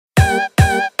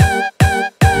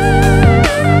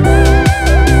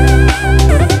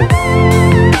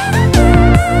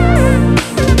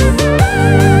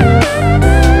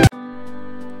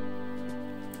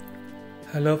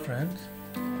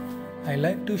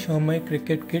show my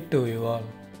cricket kit to you all.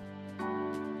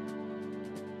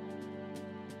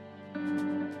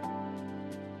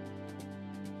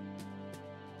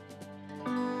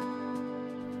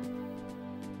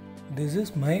 This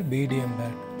is my BDM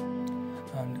bat,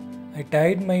 and I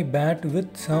tied my bat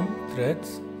with some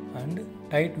threads and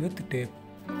tied with tape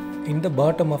in the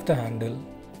bottom of the handle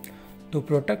to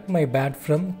protect my bat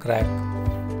from crack.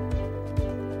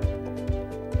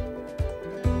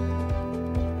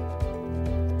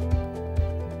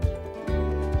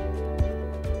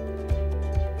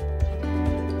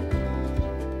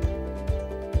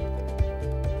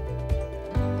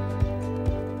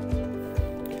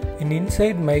 And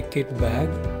inside my kit bag,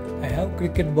 I have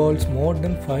cricket balls more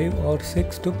than 5 or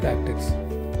 6 to practice.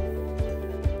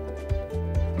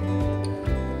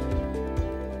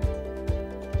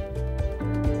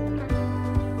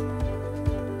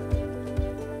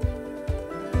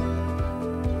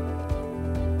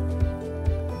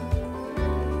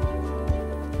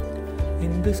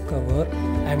 In this cover,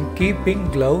 I am keeping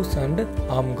gloves and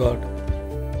arm guard.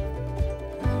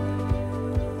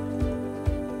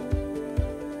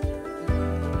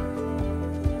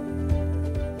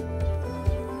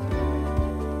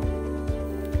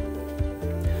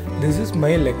 This is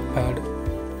my leg pad.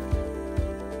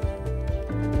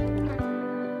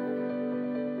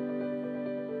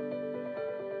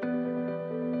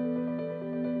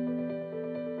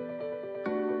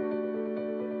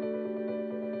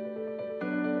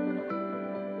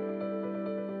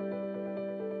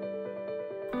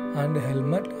 And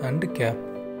helmet and cap.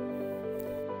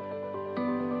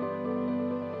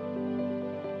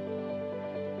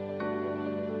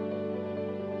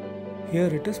 Here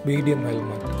it is BDM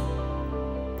helmet.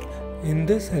 In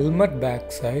this helmet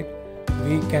backside,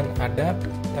 we can adapt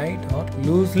tight or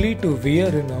loosely to wear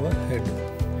in our head.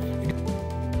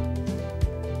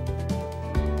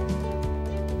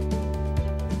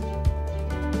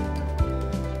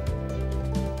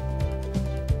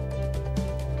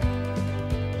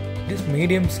 It is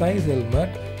medium size helmet,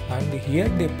 and here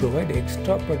they provide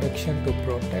extra protection to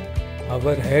protect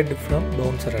our head from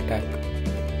bouncer attack.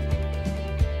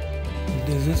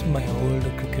 This is my old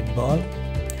cricket ball,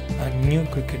 a new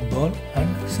cricket ball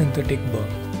and synthetic ball.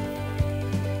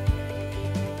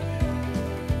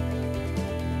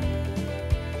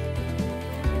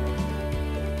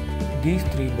 These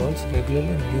 3 balls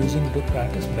regularly I'm using to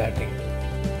practice batting.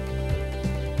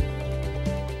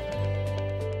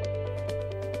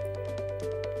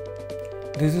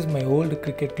 This is my old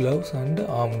cricket gloves and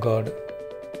arm guard.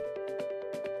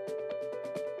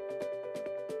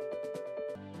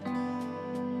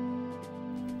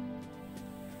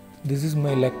 This is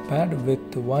my leg pad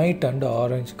with white and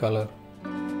orange color.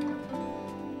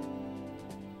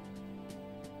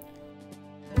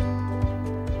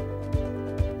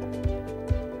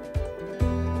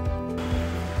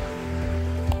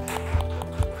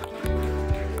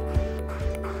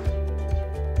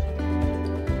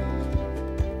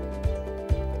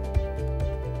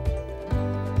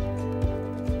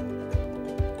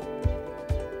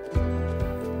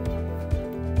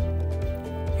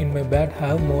 In my bat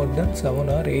have more than 7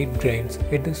 or 8 grains.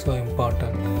 It is so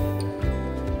important.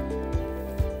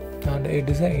 And it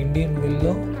is an Indian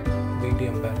willow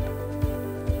BDM bat.